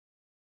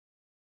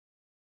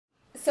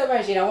So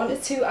Regine, I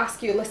wanted to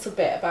ask you a little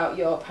bit about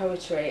your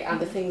poetry and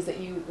the things that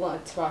you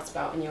wanted to write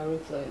about and your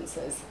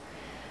influences.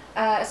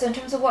 So in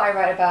terms of what I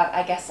write about,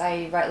 I guess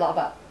I write a lot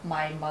about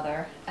my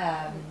mother.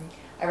 I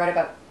write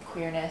about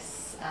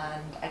queerness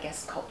and I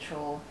guess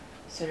cultural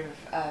sort of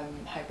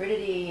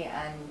hybridity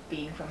and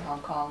being from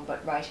Hong Kong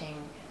but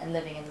writing and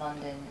living in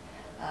London,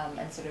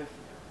 and sort of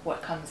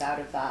what comes out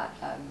of that,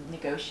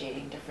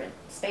 negotiating different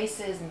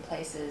spaces and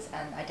places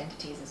and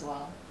identities as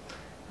well.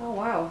 Oh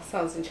wow,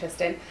 sounds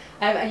interesting.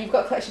 And you've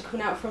got a collection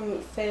coming out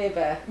from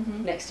Faber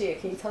next year.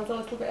 Can you tell us a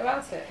little bit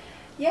about it?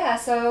 Yeah,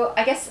 so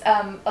I guess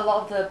a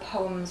lot of the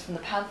poems from the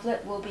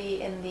pamphlet will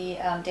be in the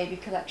debut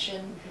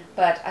collection,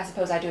 but I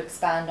suppose I do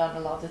expand on a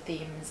lot of the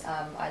themes.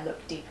 I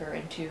look deeper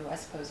into, I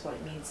suppose, what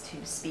it means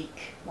to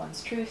speak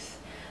one's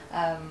truth.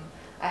 I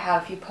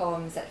have a few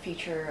poems that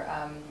feature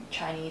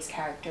Chinese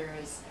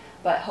characters,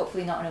 but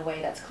hopefully not in a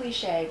way that's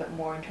cliche, but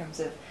more in terms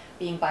of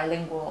being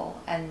bilingual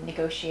and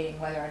negotiating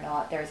whether or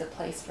not there's a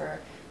place for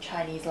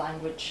Chinese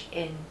language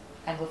in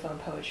Anglophone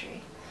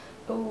poetry.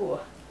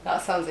 Oh,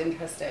 that sounds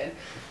interesting.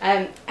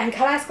 And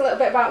can I ask a little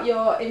bit about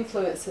your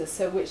influences?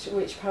 So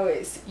which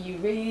poets you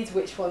read,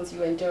 which ones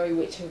you enjoy,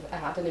 which have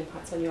had an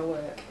impact on your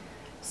work?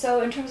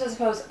 So in terms of, I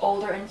suppose,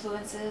 older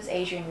influences,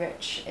 Adrienne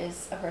Rich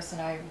is a person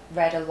I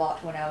read a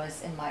lot when I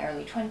was in my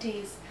early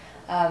 20s.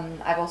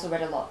 I've also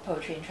read a lot of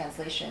poetry in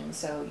translation,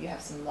 so you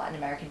have some Latin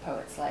American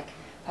poets like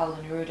Pablo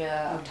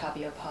Neruda,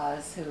 Octavio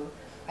Paz, who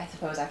I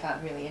suppose I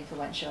found really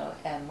influential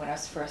when I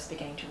was first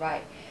beginning to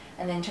write.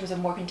 And then in terms of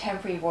more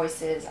contemporary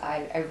voices,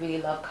 I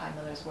really love Kai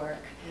Miller's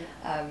work.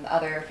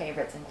 Other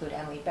favourites include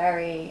Emily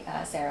Berry,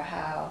 Sarah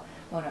Howe,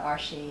 Mona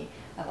Archie,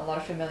 a lot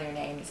of familiar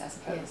names, I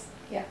suppose.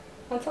 Yeah.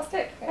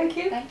 Fantastic. Thank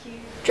you. Thank you.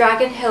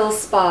 Dragon Hill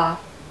Spa,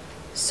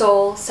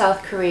 Seoul,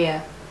 South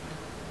Korea.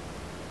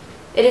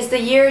 It is the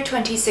year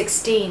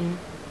 2016,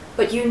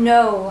 but you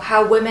know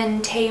how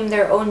women tame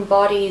their own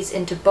bodies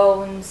into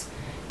bones,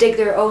 dig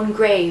their own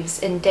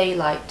graves in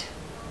daylight.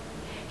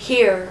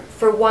 Here,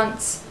 for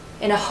once,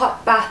 in a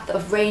hot bath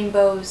of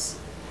rainbows,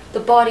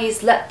 the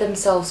bodies let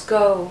themselves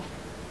go.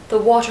 The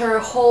water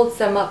holds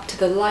them up to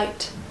the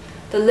light.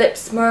 The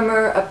lips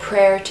murmur a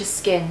prayer to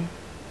skin.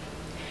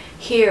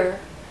 Here,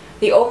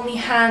 the only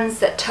hands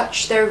that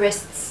touch their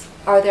wrists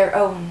are their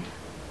own.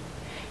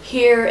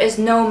 Here is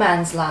no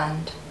man's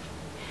land.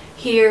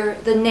 Here,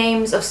 the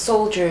names of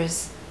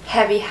soldiers,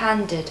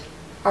 heavy-handed,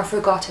 are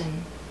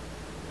forgotten.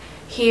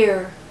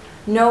 Here,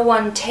 no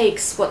one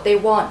takes what they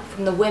want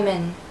from the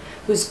women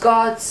whose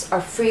gods are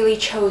freely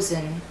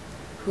chosen,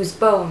 whose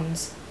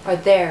bones are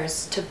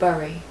theirs to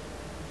bury.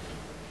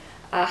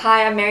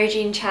 Hi, I'm Mary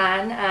Jean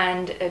Chan,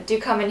 and do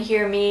come and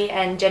hear me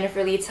and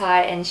Jennifer Lee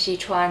Tai and Xi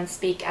Chuan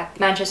speak at the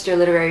Manchester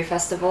Literary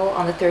Festival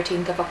on the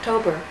 13th of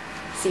October.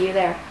 See you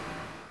there.